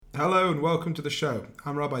Hello and welcome to the show.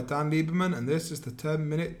 I'm Rabbi Dan Lieberman and this is the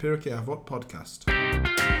 10-minute Pirkei Avot podcast.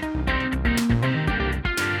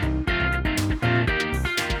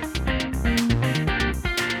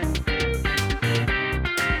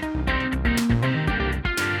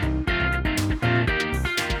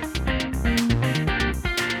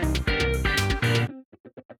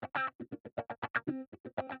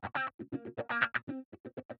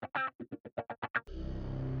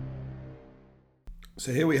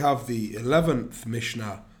 So here we have the 11th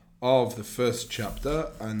Mishna of the first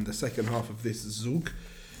chapter and the second half of this zug,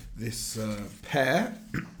 this pair.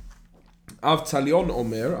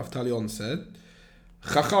 Avtalion said,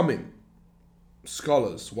 Chachamim,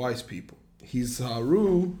 scholars, wise people,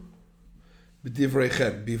 Hizaru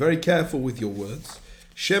b'divreichem, be very careful with your words.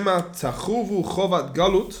 Shema tachuvu chovat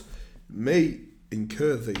galut, may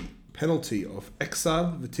incur the penalty of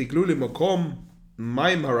exile. V'tiglu limakom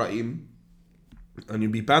mayim haraim, and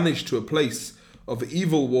you'll be banished to a place of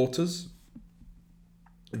evil waters.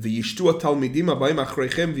 And the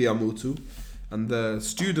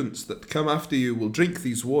students that come after you will drink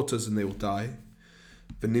these waters and they will die.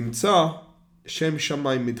 And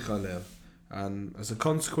as a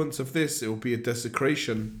consequence of this, it will be a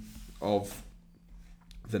desecration of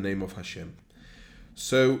the name of Hashem.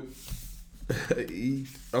 So,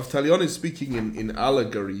 Avtalion is speaking in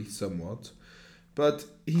allegory somewhat, but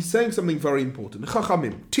he's saying something very important.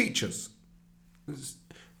 Chachamim, teachers,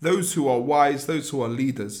 those who are wise, those who are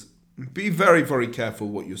leaders, be very, very careful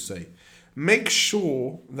what you say. Make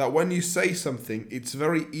sure that when you say something, it's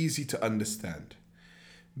very easy to understand.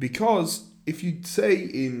 Because if you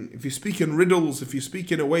speak in riddles, if you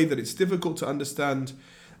speak in a way that it's difficult to understand,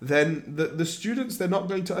 then the students, they're not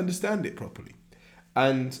going to understand it properly.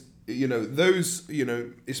 And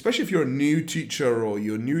especially if you're a new teacher or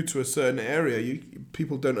you're new to a certain area,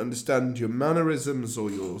 people don't understand your mannerisms or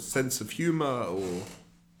your sense of humor or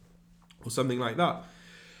something like that.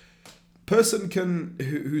 Person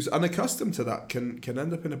who's unaccustomed to that can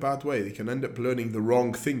end up in a bad way. They can end up learning the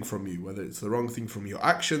wrong thing from you, whether it's the wrong thing from your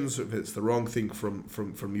actions, if it's the wrong thing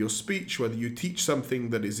from your speech, whether you teach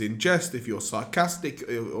something that is in jest, if you're sarcastic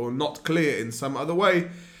or not clear in some other way.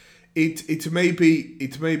 It may be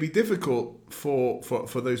difficult for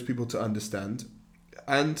those people to understand,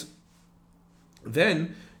 and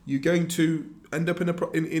then you're going to end up in a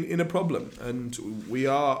problem. And we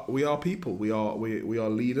are people, we are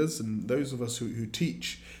leaders, and those of us who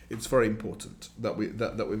teach, it's very important that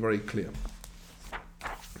we're very clear.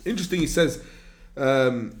 Interesting, he says,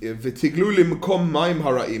 "V'tiglu limkom mayim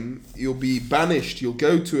haraim," you'll be banished. You'll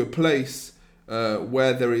go to a place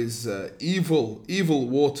where there is evil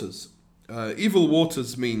waters. Evil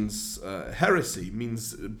waters means heresy,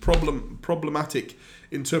 means problematic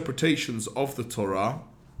interpretations of the Torah.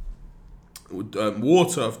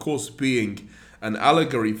 Water, of course, being an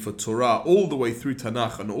allegory for Torah all the way through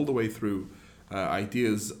Tanakh and all the way through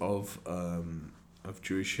ideas of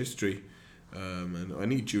Jewish history and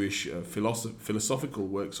any Jewish philosophical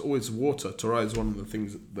works. Always water. Torah is one of the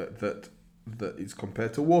things that is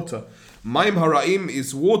compared to water. Mayim haraim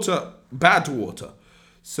is water, bad water.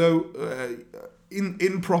 So,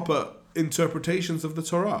 improper interpretations of the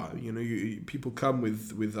Torah. People come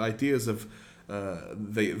with ideas of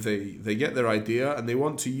they get their idea and they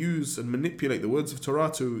want to use and manipulate the words of Torah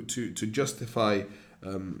to justify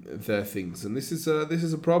their things. And this is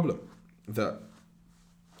a problem that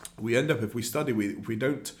we end up, if we study, if we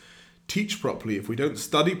don't teach properly, if we don't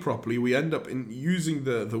study properly, we end up in using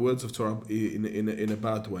the words of Torah in a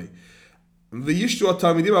bad way. The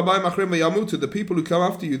people who come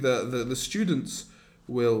after you, the students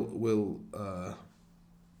will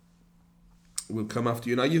come after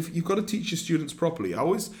you. Now you've got to teach your students properly. I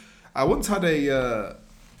once had a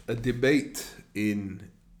debate in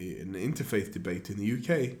an interfaith debate in the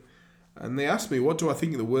UK, and they asked me, what do I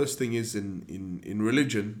think the worst thing is in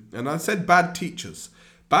religion? And I said bad teachers.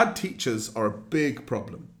 Bad teachers are a big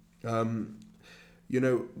problem. And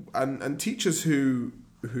teachers who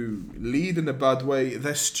lead in a bad way,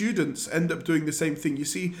 their students end up doing the same thing. You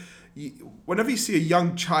see, whenever you see a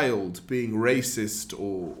young child being racist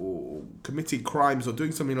or committing crimes or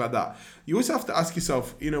doing something like that, you always have to ask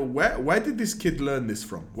yourself, where did this kid learn this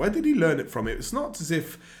from? Where did he learn it from? It's not as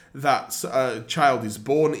if that child is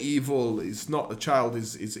born evil. It's not a child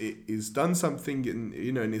is done something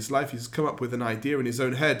in his life. He's come up with an idea in his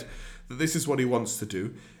own head that this is what he wants to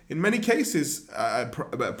do. In many cases,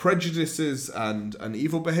 prejudices and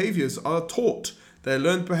evil behaviors are taught. Their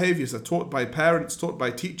learned behaviors are taught by parents, taught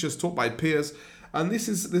by teachers, taught by peers, And this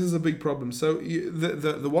is a big problem. So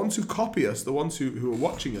the ones who copy us, the ones who are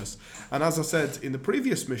watching us, and as I said in the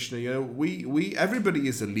previous Mishnah, we everybody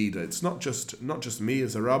is a leader. It's not just me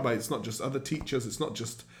as a rabbi. It's not just other teachers. It's not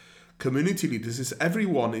just community leaders. It's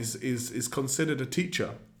everyone is considered a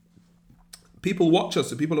teacher. People watch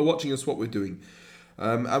us, and people are watching us what we're doing.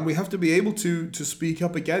 And we have to be able to speak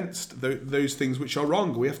up against those things which are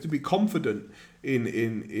wrong. We have to be confident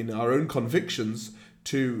in our own convictions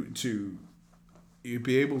to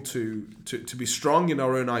be able to be strong in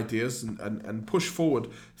our own ideas and push forward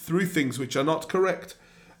through things which are not correct.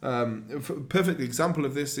 A perfect example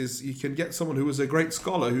of this is you can get someone who is a great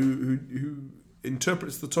scholar who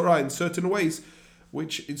interprets the Torah in certain ways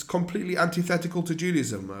which is completely antithetical to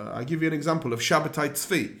Judaism. I give you an example of Shabbatai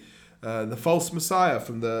Tzvi, the false messiah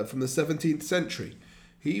from the 17th century.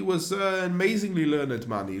 He was an amazingly learned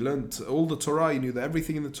man. He learned all the Torah. He knew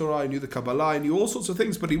everything in the Torah. He knew the Kabbalah. He knew all sorts of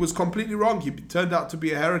things, but he was completely wrong. He turned out to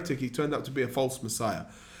be a heretic. He turned out to be a false messiah.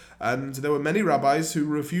 And there were many rabbis who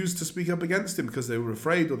refused to speak up against him because they were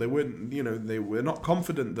afraid, or they weren't, they were not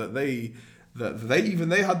confident that they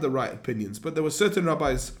had the right opinions. But there were certain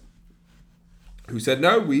rabbis who said,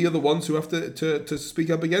 no, we are the ones who have to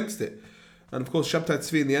speak up against it. And of course, Shabtai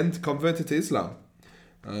Tzvi in the end converted to Islam.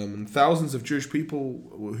 Thousands of Jewish people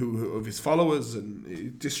who of his followers, and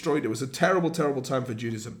it destroyed. It was a terrible, terrible time for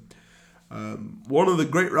Judaism. One of the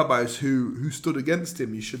great rabbis who stood against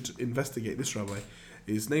him, you should investigate this rabbi.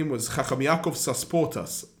 His name was Chacham Yaakov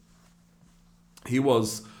Sasportas. He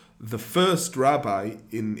was the first rabbi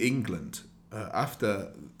in England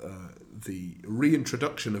after the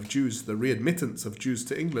reintroduction of Jews, the readmittance of Jews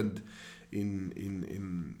to England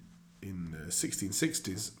in the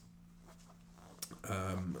 1660s.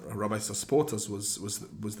 Rabbi Sasportas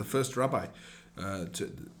was the first rabbi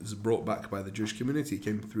was brought back by the Jewish community. He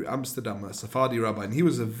came through Amsterdam, a Sephardi rabbi, and he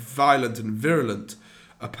was a violent and virulent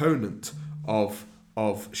opponent of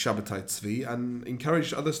Shabbatai Tzvi and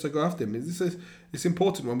encouraged others to go after him. It's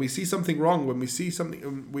important when we see something wrong, when we see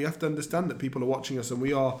something, we have to understand that people are watching us, and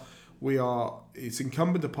we are. It's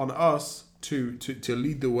incumbent upon us to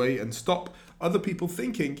lead the way and stop other people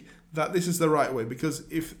thinking that this is the right way, because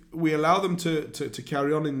if we allow them to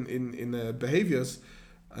carry on in their behaviors,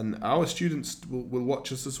 and our students will watch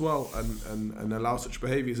us as well and allow such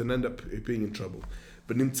behaviors and end up being in trouble.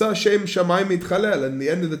 But nimtza shem shamayim mitchalel, and the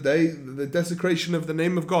end of the day, the desecration of the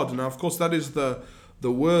name of God. And now, of course, that is the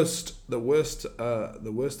worst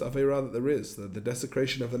aveira that there is, the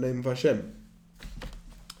desecration of the name of Hashem.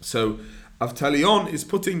 So Avtalion is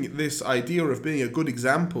putting this idea of being a good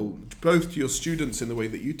example both to your students in the way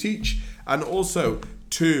that you teach, and also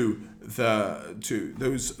to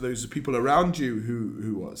those people around you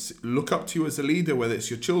who look up to you as a leader, whether it's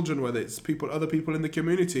your children, whether it's other people in the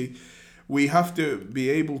community. We have to be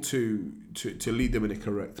able to lead them in a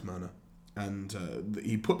correct manner. And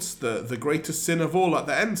he puts the greatest sin of all at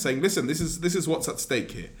the end, saying, listen, this is what's at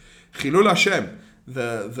stake here. Chilul Hashem,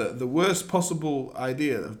 the worst possible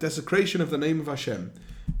idea of desecration of the name of Hashem.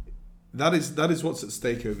 That is what's at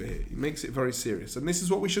stake over here. He makes it very serious. And this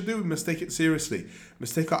is what we should do. We must take it seriously. We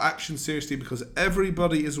must take our actions seriously, because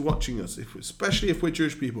everybody is watching us, especially if we're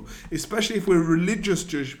Jewish people, especially if we're religious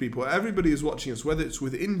Jewish people. Everybody is watching us, whether it's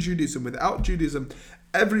within Judaism, without Judaism.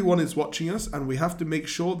 Everyone is watching us, and we have to make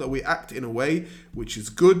sure that we act in a way which is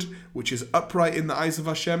good, which is upright in the eyes of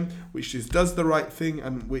Hashem, which does the right thing,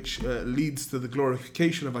 and which leads to the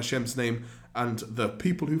glorification of Hashem's name, and the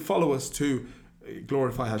people who follow us to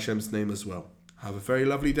glorify Hashem's name as well. Have a very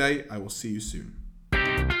lovely day. I will see you soon.